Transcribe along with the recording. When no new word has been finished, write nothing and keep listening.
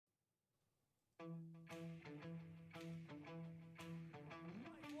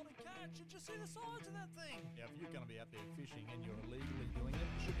catch. Did you see the size of that thing? Now, if you're going to be out there fishing and you're illegally doing it,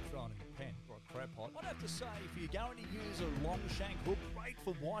 you should be throwing in the pen or a crab pot. I'd have to say, if you're going to use a long shank hook, great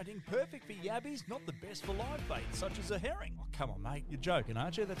for whiting, perfect for yabbies, not the best for live bait, such as a herring. Oh, come on, mate. You're joking,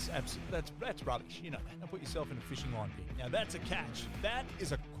 aren't you? That's rubbish. You know that. Now put yourself in a fishing line pit. Now, that's a catch. That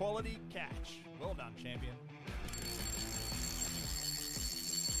is a quality catch. Well done, champion.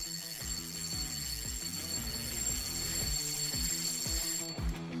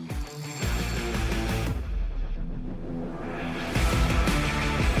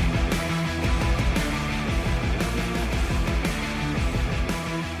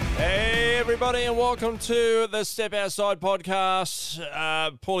 Everybody, and welcome to the Step Outside podcast.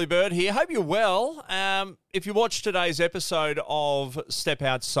 Paulie Bird here. Hope you're well. If you watched today's episode of Step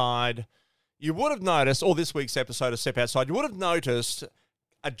Outside, you would have noticed, or this week's episode of Step Outside, you would have noticed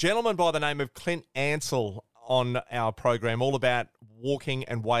a gentleman by the name of Clint Ansell on our program, all about walking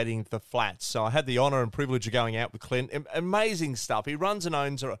and wading the flats. So I had the honour and privilege of going out with Clint. Amazing stuff. He runs and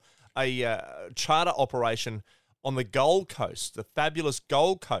owns a charter operation on the Gold Coast, the fabulous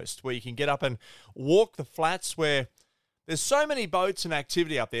Gold Coast, where you can get up and walk the flats, where there's so many boats and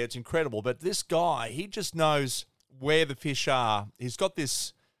activity up there. It's incredible. But this guy, he just knows where the fish are. He's got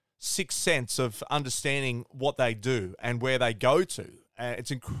this sixth sense of understanding what they do and where they go to.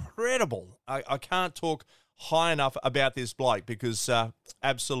 It's incredible. I can't talk high enough about this bloke because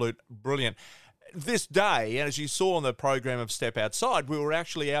absolute brilliant. This day, and as you saw on the program of Step Outside, we were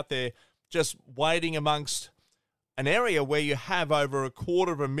actually out there just wading amongst an area where you have over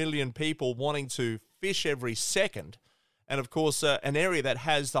 250,000 people wanting to fish every second. And, of course, an area that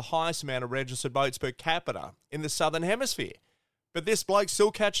has the highest amount of registered boats per capita in the Southern Hemisphere. But this bloke's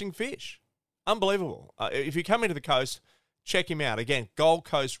still catching fish. Unbelievable. If you come into the coast, check him out. Again, Gold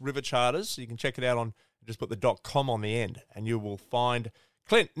Coast River Charters. You can check it out on, just put the .com on the end, and you will find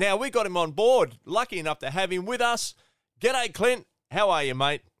Clint. Now, we got him on board. Lucky enough to have him with us. G'day, Clint. How are you,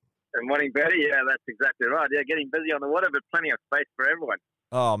 mate? Good morning, Betty. Yeah, that's exactly right. Yeah, getting busy on the water, but plenty of space for everyone.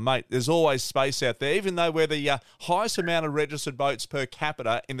 Oh, mate, there's always space out there, even though we're the highest amount of registered boats per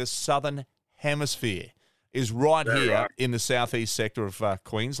capita in the Southern Hemisphere is right here in the southeast sector of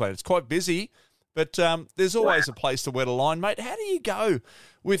Queensland. It's quite busy, but there's always a place to wet a line, mate. How do you go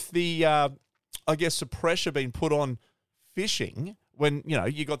with the, I guess, the pressure being put on fishing when, you know,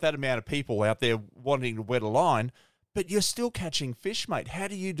 you got that amount of people out there wanting to wet a line, but you're still catching fish, mate? How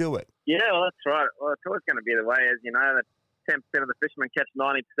do you do it? Yeah, well, that's right. Well, it's always going to be the way, as you know, that 10% of the fishermen catch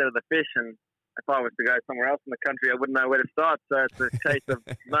 90% of the fish, and if I was to go somewhere else in the country, I wouldn't know where to start. So it's a case of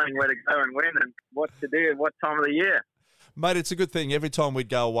knowing where to go and when and what to do and what time of the year. Mate, it's a good thing. Every time we'd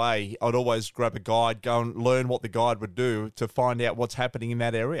go away, I'd always grab a guide, go and learn what the guide would do to find out what's happening in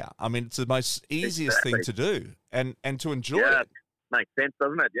that area. I mean, it's the most easiest thing to do and to enjoy it. Makes sense,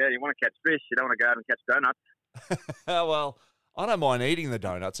 doesn't it? Yeah, you want to catch fish. You don't want to go out and catch donuts. Well, I don't mind eating the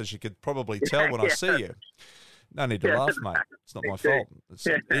donuts, as you could probably tell when I see you. No need to laugh, mate. It's not my fault. It's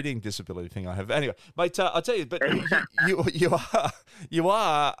an eating disability thing I have. Anyway, mate, I'll tell you, but you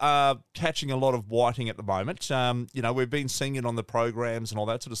are catching a lot of whiting at the moment. You know, we've been seeing it on the programs and all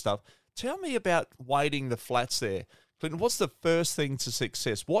that sort of stuff. Tell me about wading the flats there, Clinton. What's the first thing to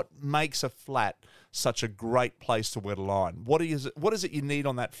success? What makes a flat such a great place to wet a line? What is it you need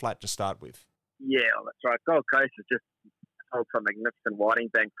on that flat to start with? Yeah, well, that's right. Gold Coast is just holds some magnificent whiting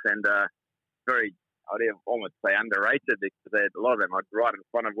banks and very, I'd almost say, underrated, because a lot of them are right in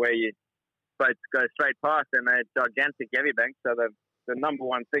front of where you boats go straight past, and they're gigantic yabby banks. So the number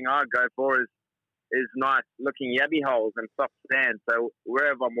one thing I'd go for is nice looking yabby holes and soft sand. So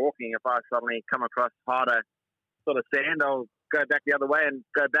wherever I'm walking, if I suddenly come across harder sort of sand, I'll go back the other way and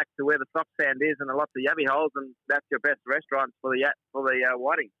go back to where the soft sand is and lots of yabby holes, and that's your best restaurants for the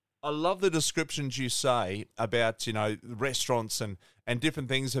whiting. I love the descriptions you say about, you know, restaurants and different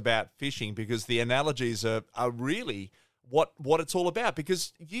things about fishing, because the analogies are really what it's all about.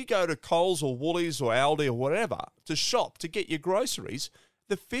 Because you go to Coles or Woolies or Aldi or whatever to shop to get your groceries,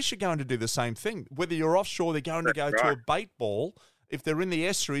 the fish are going to do the same thing. Whether you're offshore, they're going to go to a bait ball. If they're in the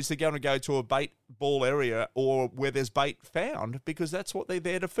estuaries, they're going to go to a bait ball area or where there's bait found, because that's what they're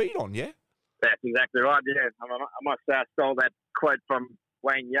there to feed on, yeah? That's exactly right, yeah. I must say I stole that quote from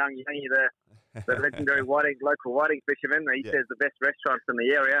Wayne Youngie, the legendary local whiting fisherman. He says the best restaurants in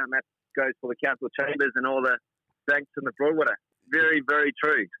the area, and that goes for the council chambers and all the banks in the Broadwater. Very, very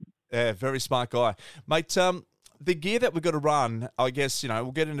true. Yeah, very smart guy. Mate, the gear that we've got to run, I guess, you know,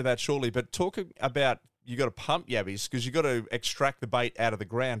 we'll get into that shortly, but talk about, you got to pump yabbies because you got to extract the bait out of the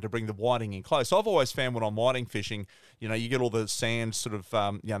ground to bring the whiting in close. I've always found when I'm whiting fishing, you know, you get all the sand sort of,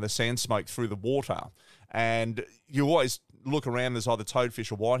 the sand smoke through the water, and you always look around, there's either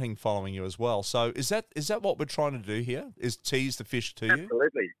toadfish or whiting following you as well. So is that what we're trying to do here? Is tease the fish to you?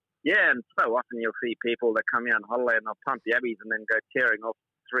 Absolutely. Yeah, and so often you'll see people that come here on holiday and they'll pump yabbies and then go tearing off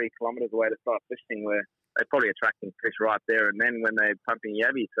 3 kilometres away to start fishing, where they're probably attracting fish right there and then when they're pumping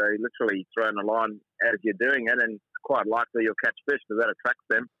yabbies. So literally throwing a line as you're doing it, and it's quite likely you'll catch fish because that attracts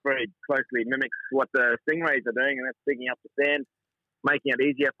them. Very closely mimics what the stingrays are doing, and that's digging up the sand, making it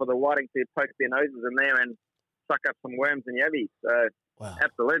easier for the whiting to poke their noses in there and suck up some worms and yabbies. So Wow.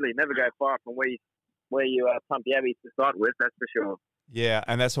 absolutely, never go far from where you pump yabbies to start with, that's for sure. Yeah,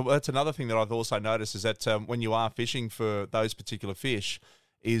 and that's another thing that I've also noticed is that when you are fishing for those particular fish,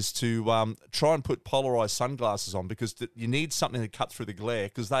 is to try and put polarized sunglasses on, because you need something to cut through the glare,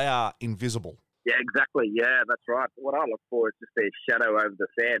 because they are invisible. Yeah, exactly. Yeah, that's right. What I look for is just their shadow over the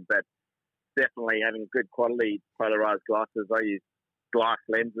sand, but definitely having good quality polarized glasses. I use glass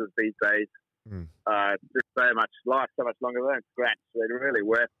lenses these days. Just so much longer. They don't scratch. They're really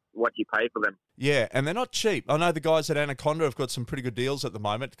worth what you pay for them. Yeah, and they're not cheap. I know the guys at Anaconda have got some pretty good deals at the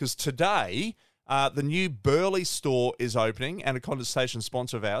moment, because today the new Burleigh store is opening. Anaconda Station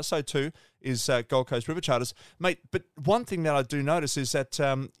sponsor of ours. So too is Gold Coast River Charters. Mate, but one thing that I do notice is that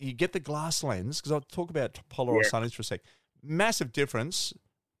you get the glass lens, because I'll talk about polarized sunnies for a sec. Massive difference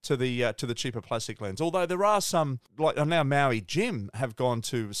to the cheaper plastic lens. Although there are some, like now Maui Jim have gone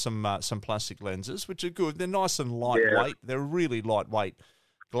to some plastic lenses, which are good. They're nice and lightweight. Yeah. They're really lightweight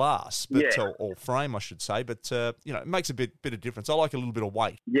glass, but or frame, I should say. But it makes a bit of difference. I like a little bit of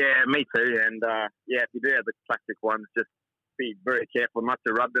weight. Yeah, me too. And if you do have the plastic ones, just be very careful not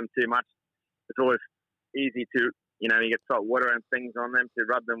to rub them too much. It's always easy to, you get salt water and things on them, to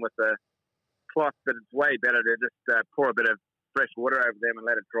rub them with a cloth, but it's way better to just pour a bit of fresh water over them and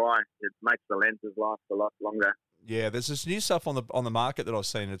let it dry. It makes the lenses last a lot longer. Yeah, there's this new stuff on the market that I've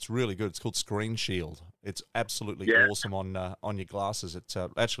seen. It's really good. It's called Screen Shield. It's absolutely awesome on your glasses. It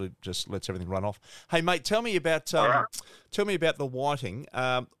actually just lets everything run off. Hey, mate, tell me about the whiting.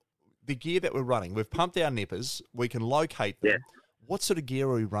 The gear that we're running. We've pumped our nippers. We can locate them. Yeah. What sort of gear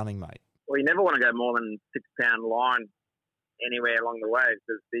are we running, mate? Well, you never want to go more than 6-pound line anywhere along the way,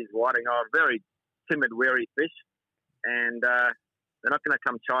 because these whiting are very timid, wary fish. And they're not going to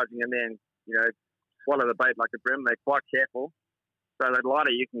come charging in there and, swallow the bait like a brim. They're quite careful. So the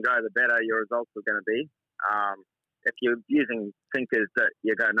lighter you can go, the better your results are going to be. If you're using sinkers that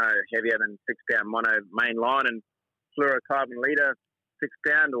you go no heavier than 6-pound mono main line and fluorocarbon leader,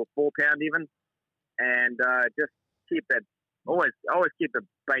 6-pound or 4-pound even, and just keep that. Always keep the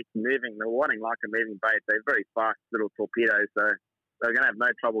bait moving. The whiting like a moving bait. They're very fast little torpedoes, so they're going to have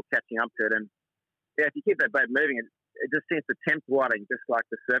no trouble catching up to it. And if you keep that bait moving, it just seems to tempt whiting, just like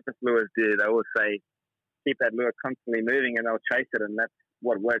the surface lures do. They always say, keep that lure constantly moving and they'll chase it, and that's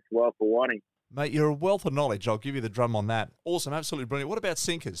what works well for whiting. Mate, you're a wealth of knowledge. I'll give you the drum on that. Awesome, absolutely brilliant. What about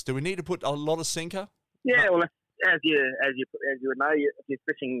sinkers? Do we need to put a lot of sinker? Yeah, well, as you would know, if you're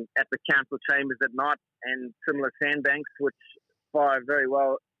fishing at the council chambers at night and similar sandbanks, which fire very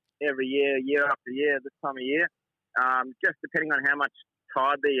well every year after year, this time of year, just depending on how much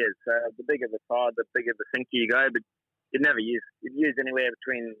tide there is. The bigger the tide, the bigger the sinker you go, but you'd use anywhere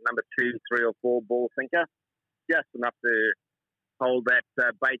between number 2, 3 or 4 ball sinker, just enough to hold that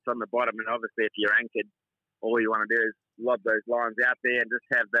bait on the bottom. And obviously if you're anchored, all you want to do is lob those lines out there and just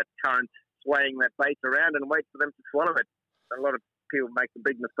have that current swaying that bait around and wait for them to swallow it. A lot of people make the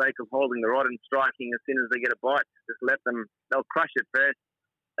big mistake of holding the rod and striking as soon as they get a bite. Just they'll crush it first.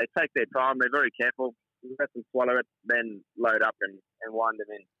 They take their time, they're very careful, let them swallow it, then load up and wind them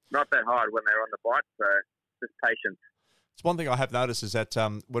in. Not that hard when they're on the bite, so just patience. It's one thing I have noticed is that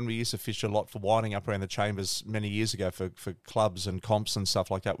when we used to fish a lot for whiting up around the chambers many years ago for clubs and comps and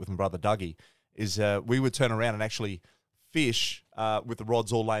stuff like that with my brother Dougie, is we would turn around and actually fish with the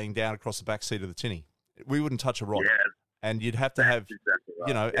rods all laying down across the back seat of the tinny. We wouldn't touch a rod. Yeah, and you'd have to have, exactly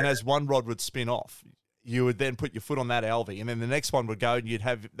right. And as one rod would spin off, you would then put your foot on that alvey, and then the next one would go, and you'd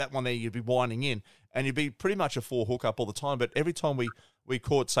have that one there, you'd be winding in, and you'd be pretty much a 4 hook up all the time. But every time we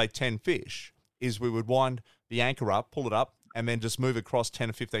caught, say, 10 fish, is we would wind the anchor up, pull it up, and then just move across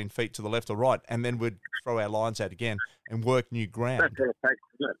 10 or 15 feet to the left or right, and then we'd throw our lines out again and work new ground. That's what it takes,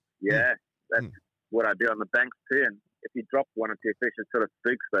 isn't it? Yeah, that's what I do on the banks too. And if you drop 1 or 2 fish, it sort of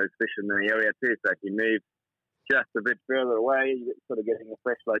spooks those fish in the area too. So if you move just a bit further away, you're sort of getting a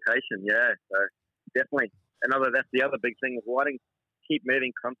fresh location. Yeah, so definitely. That's the other big thing with whiting. Keep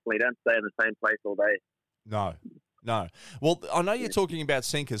moving constantly. Don't stay in the same place all day. No. Well, I know you're talking about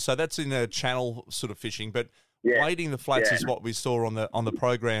sinkers, so that's in a channel sort of fishing, but wading the flats is what we saw on the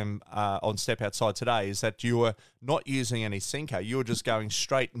program on Step Outside today, is that you were not using any sinker. You were just going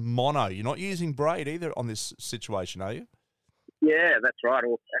straight mono. You're not using braid either on this situation, are you? Yeah, that's right.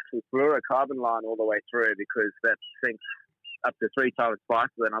 Or actually fluorocarbon line all the way through, because that sinks up to 3 times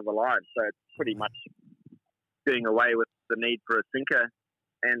faster than other lines. So it's pretty much doing away with the need for a sinker,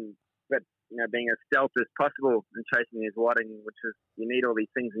 and but being as stealth as possible and chasing these whiting, which is you need all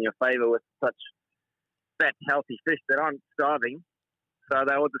these things in your favour with such fat, healthy fish that aren't starving. So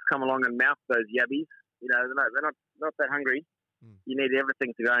they all just come along and mouth those yabbies. They're not that hungry. You need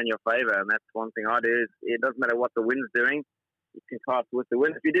everything to go in your favour, and that's one thing I do. Is it doesn't matter what the wind's doing. You can cast with the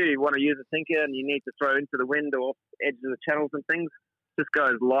wind. If you do, you want to use a sinker and you need to throw into the wind or off the edge of the channels and things, just go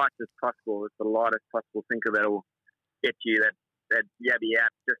as light as possible. It's the lightest possible sinker that'll get you that yabby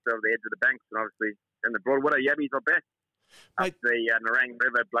out just over the edge of the banks. And obviously, in the Broadwater, yabbies are best. Up the Nerang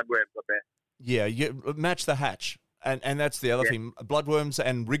River, bloodworms are best. Yeah, you match the hatch. And that's the other thing. Bloodworms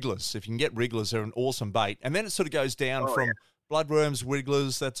and wrigglers. If you can get wrigglers, they're an awesome bait. And then it sort of goes down from bloodworms,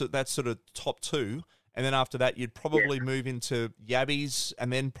 wrigglers, that's sort of top two. And then after that, you'd probably move into yabbies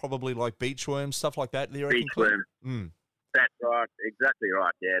and then probably like beachworms, stuff like that. Beachworms. That's right. Exactly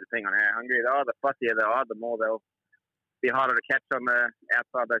right. Yeah, depending on how hungry they are, the fussier they are, the more they'll be harder to catch on the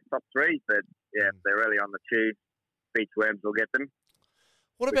outside those top three. But, yeah, if they're really on the tube, beachworms will get them.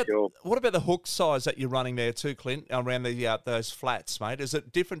 What about the hook size that you're running there too, Clint, around those flats, mate? Is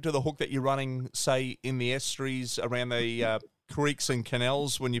it different to the hook that you're running, say, in the estuaries around the creeks and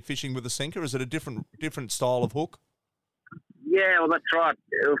canals when you're fishing with a sinker? Is it a different style of hook? Yeah, well, that's right.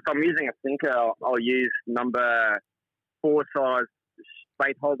 If I'm using a sinker, I'll use number 4 size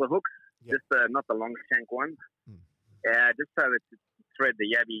bait holder hooks, just not the long shank ones. Just so that to thread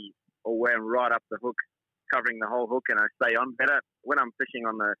the yabby or worm right up the hook, covering the whole hook, and I stay on better. When I'm fishing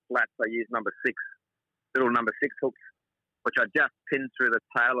on the flats, I use little number 6 hooks, which I just pin through the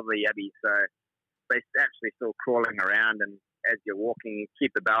tail of the yabby, so they're actually still crawling around, and as you're walking, you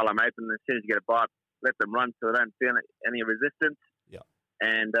keep the barrel open, and as soon as you get a bite, let them run so they don't feel any resistance. Yeah.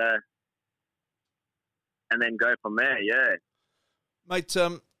 And then go from there, Mate,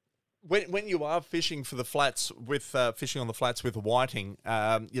 when you are fishing for the flats with fishing on the flats with whiting,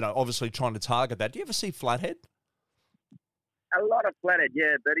 obviously trying to target that, do you ever see flathead? A lot of flathead,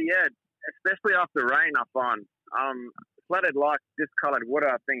 but especially after rain, I find flathead like discoloured water.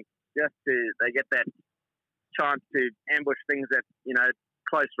 I think they get that chance to ambush things at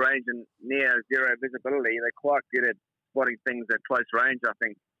close range and near zero visibility. They're quite good at spotting things at close range, I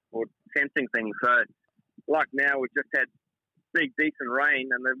think, or sensing things. So, like now, we've just had big, decent rain,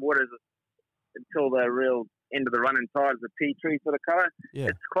 and the water's until the real end of the running tide is a tea tree sort of colour. Yeah.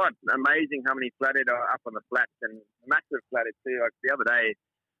 It's quite amazing how many flathead are up on the flats, and massive flathead too. Like the other day,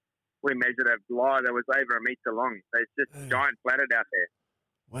 we measured a bly that was over a metre long. There's just giant flathead out there.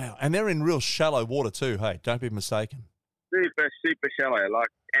 Wow, and they're in real shallow water too, hey? Don't be mistaken. Super, super shallow, like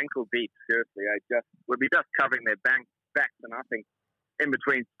ankle deep, seriously. We'll be just covering their backs, and I think in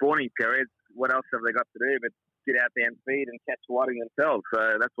between spawning periods, what else have they got to do but get out there and feed and catch whiting themselves?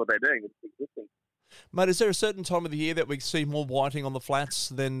 So that's what they're doing. It's existing. Mate, is there a certain time of the year that we see more whiting on the flats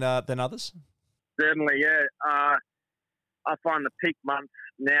than others? Certainly, yeah. I find the peak months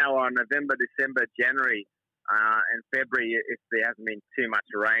now are November, December, January, and February. If there hasn't been too much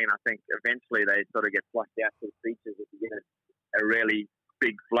rain, I think eventually they sort of get flushed out to the beaches if you get a really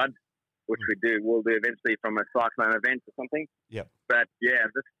big flood, which we'll do eventually from a cyclone event or something. Yeah. But yeah,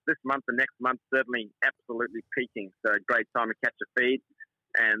 this month and next month certainly absolutely peaking. So a great time to catch a feed,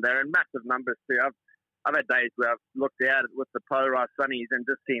 and they're in massive numbers too. I've had days where I've looked out with the polarized sunnies and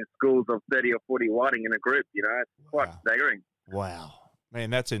just seen schools of 30 or 40 whiting in a group. It's quite staggering. Wow. Man,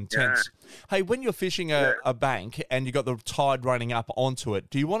 that's intense. Yeah. Hey, when you're fishing a bank and you've got the tide running up onto it,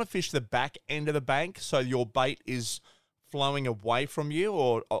 do you want to fish the back end of the bank so your bait is flowing away from you,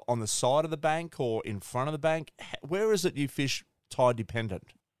 or on the side of the bank, or in front of the bank? Where is it you fish tide dependent?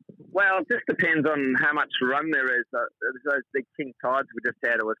 Well, it just depends on how much run there is. Those big king tides we just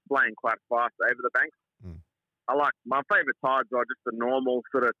had, it was flowing quite fast over the banks. I like my favourite tides are just the normal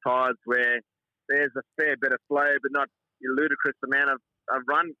sort of tides where there's a fair bit of flow, but not a ludicrous amount of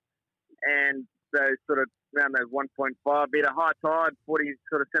run, and those sort of around those 1.5 metre high tide, 40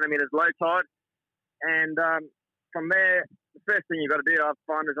 sort of centimetres low tide, and from there, the first thing you've got to do, I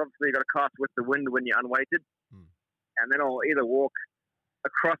find, is obviously you've got to cast with the wind when you're unweighted, and then I'll either walk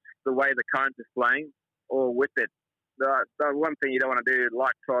across the way the current is flowing or with it. The one thing you don't want to do,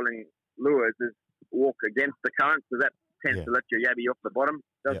 like trolling lures, is walk against the current, so that tends to let your yabby off the bottom.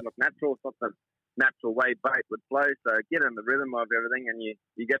 It doesn't look natural. It's not the natural way bait would flow. So get in the rhythm of everything, and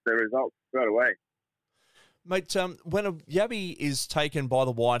you get the results straight away. Mate, when a yabby is taken by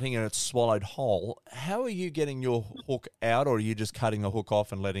the whiting and it's swallowed whole, how are you getting your hook out, or are you just cutting the hook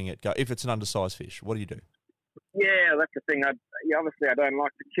off and letting it go? If it's an undersized fish, what do you do? Yeah, that's the thing. Obviously, I don't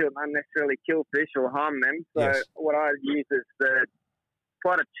like to unnecessarily kill fish or harm them. So Yes. what I use is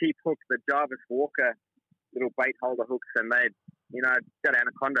quite a cheap hook, the Jarvis Walker little bait holder hooks, and they, go to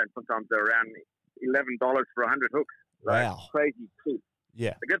Anaconda, and sometimes they're around $11 for 100 hooks. So Wow. crazy cheap.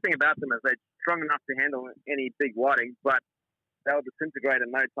 Yeah. The good thing about them is they're strong enough to handle any big whiting, but they'll disintegrate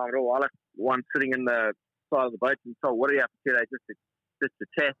in no time at all. I left one sitting in the side of the boat in salt water after 2 days just to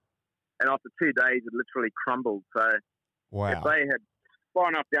test, and after 2 days it literally crumbled. So if Wow. they had far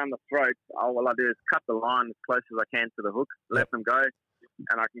enough down the throat, all I do is cut the line as close as I can to the hook, let them go,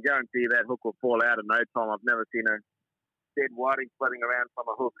 and I can guarantee that hook will fall out in no time. I've never seen a dead whiting floating around from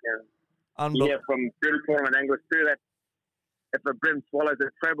a hook. And you hear from brim tournament anglers too that if a brim swallows a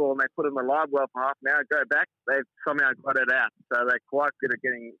treble and they put it in the live well for half an hour, go back, they've somehow got it out. So they're quite good at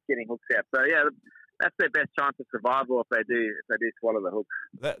getting hooks out. So yeah, that's their best chance of survival if they do swallow the hook.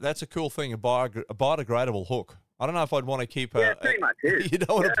 That's a cool thing, a biodegradable hook. I don't know if I'd want to keep pretty much is. You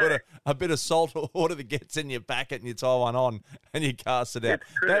don't want to put a bit of salt water that gets in your bucket and you tie one on and you cast it out.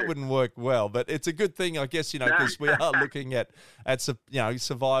 That wouldn't work well, but it's a good thing, I guess, because we are looking at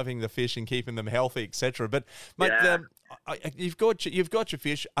surviving the fish and keeping them healthy, etc. But mate, you've got your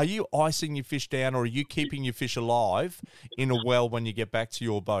fish. Are you icing your fish down, or are you keeping your fish alive in a well when you get back to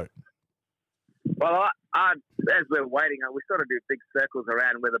your boat? Well, as we're waiting, we sort of do big circles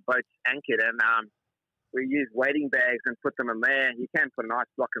around where the boat's anchored, and we use wading bags and put them in there. You can put an ice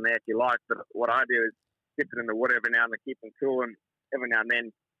block in there if you like, but what I do is dip it in the water every now and then, keep them cool, and every now and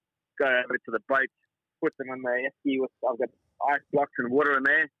then go over to the boat, put them in the esky I've got ice blocks and water in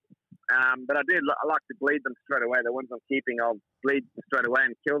there. But I like to bleed them straight away. The ones I'm keeping, I'll bleed them straight away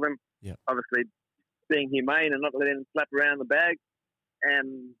and kill them. Yeah. Obviously, being humane and not letting them flap around the bag.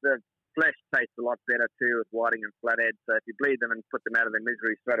 And the flesh tastes a lot better too with whiting and flathead. So if you bleed them and put them out of their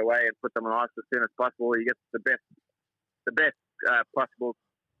misery straight away and put them on ice as soon as possible, you get the best possible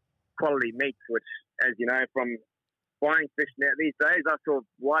quality meats. Which, as you know, from buying fish now these days, I saw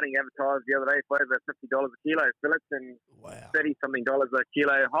whiting advertised the other day for over $50 a kilo fillets and $30-something a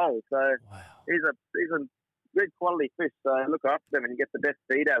kilo whole. So these are good quality fish. So look after them and you get the best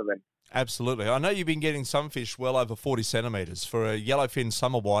feed out of them. Absolutely. I know you've been getting some fish well over 40 centimetres. For a yellowfin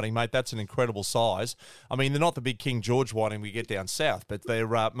summer whiting, mate, that's an incredible size. I mean, they're not the big King George whiting we get down south, but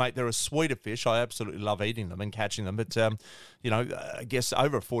they're a sweeter fish. I absolutely love eating them and catching them. But, I guess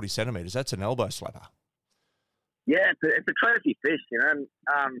over 40 centimetres, that's an elbow slapper. Yeah, it's a trophy fish, and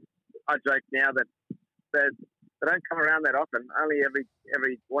I joke now that they don't come around that often, only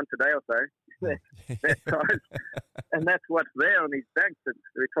every once a day or so. That size. And that's what's there on these banks.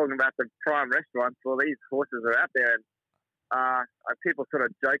 We're talking about the prime restaurants. Well, these horses are out there, and people sort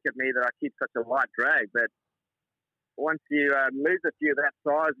of joke at me that I keep such a light drag, but once you lose a few of that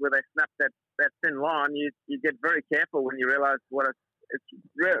size where they snap that thin line, you get very careful when you realise it's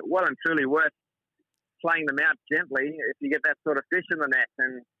well and truly worth playing them out gently if you get that sort of fish in the net.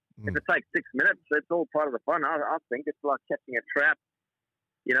 And if it takes 6 minutes, it's all part of the fun. I think it's like catching a trout,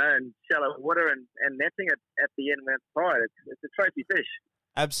 in shallow water and netting it at the end when it's tied. It's a trophy fish.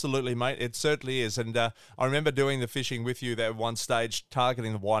 Absolutely, mate. It certainly is. And I remember doing the fishing with you at one stage,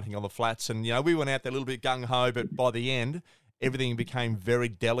 targeting the whiting on the flats. And, we went out there a little bit gung-ho, but by the end, everything became very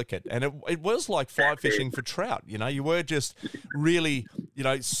delicate. And it was like fly fishing for trout. You were just really,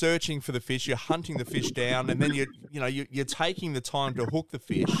 searching for the fish. You're hunting the fish down, and then you're taking the time to hook the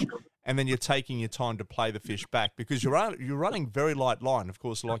fish, and then you're taking your time to play the fish back because you're running very light line. Of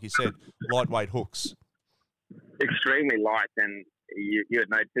course, like you said, lightweight hooks. Extremely light, and you would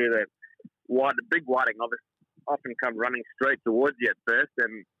know too that the big whiting often come running straight towards you at first,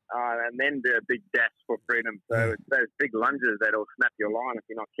 and then do a big dash for freedom. So it's those big lunges that'll snap your line if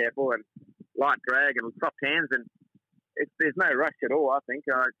you're not careful, and light drag and soft hands, and there's no rush at all. I think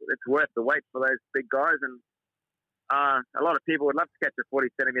it's worth the wait for those big guys, and a lot of people would love to catch a 40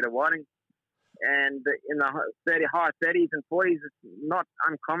 centimetre whiting, and in the high 30s and 40s, it's not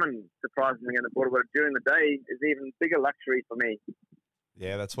uncommon, surprisingly, in the border. But during the day is even bigger luxury for me.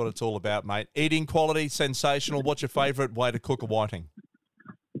 Yeah, that's what it's all about, mate. Eating quality, sensational. What's your favourite way to cook a whiting?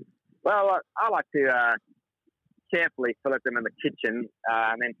 Well, I like to carefully fillet them in the kitchen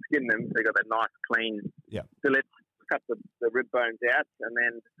and then skin them so you got that nice clean fillet. Cut the rib bones out, and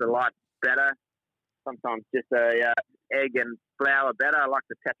then just a light batter. Sometimes just a egg and flour batter. I like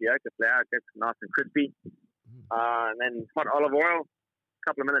the tapioca flour; it gets nice and crispy. And then hot olive oil, a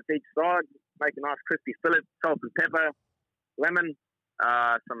couple of minutes each side. Make a nice crispy fillet. Salt and pepper, lemon,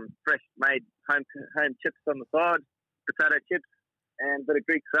 some fresh made home chips on the side, potato chips, and a bit of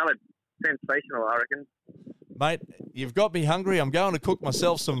Greek salad. Sensational, I reckon. Mate, you've got me hungry. I'm going to cook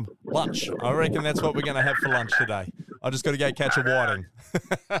myself some lunch. I reckon that's what we're going to have for lunch today. I just got to go catch a whiting.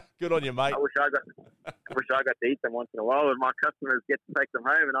 Good on you, mate. I wish I got to eat them once in a while, and my customers get to take them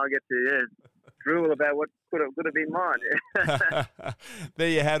home, and I get to drool about what could have been mine. There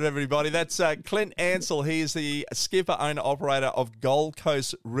you have it, everybody. That's Clint Ansell. He is the skipper, owner, operator of Gold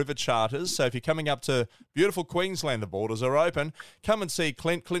Coast River Charters. So if you're coming up to beautiful Queensland, the borders are open. Come and see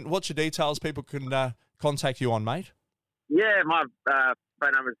Clint. Clint, what's your details? People can contact you on, mate. Yeah, my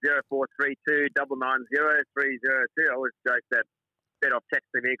phone number is 0432 990 302. I always joke that instead of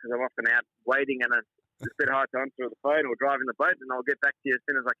texting me because I'm often out waiting and it's a bit hard to answer the phone or driving the boat, and I'll get back to you as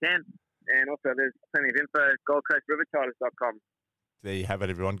soon as I can. And also there's plenty of info at goldcoastrivercharters.com. There you have it,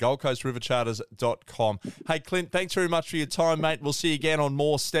 everyone. goldcoastrivercharters.com. Hey, Clint, thanks very much for your time, mate. We'll see you again on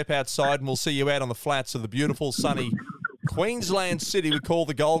more Step Outside, and we'll see you out on the flats of the beautiful, sunny Queensland city we call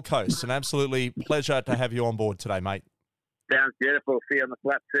the Gold Coast. An absolutely pleasure to have you on board today, mate. Sounds beautiful. See you on the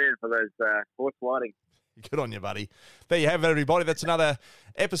flat soon for those horse whiting. Good on you, buddy. There you have it, everybody. That's another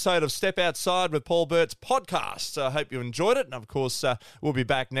episode of Step Outside with Paul Burt's podcast. I hope you enjoyed it. And, of course, we'll be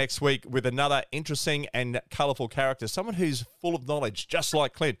back next week with another interesting and colourful character, someone who's full of knowledge, just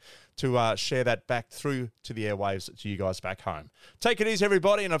like Clint, to share that back through to the airwaves to you guys back home. Take it easy,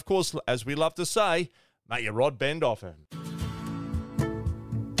 everybody. And, of course, as we love to say, may your rod bend often.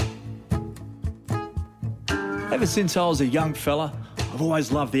 Ever since I was a young fella, I've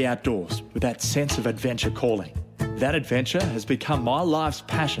always loved the outdoors with that sense of adventure calling. That adventure has become my life's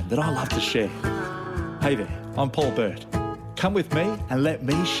passion that I love to share. Hey there, I'm Paul Burt. Come with me and let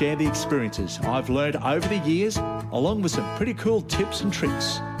me share the experiences I've learned over the years, along with some pretty cool tips and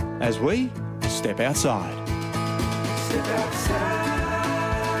tricks as we step outside. Step outside.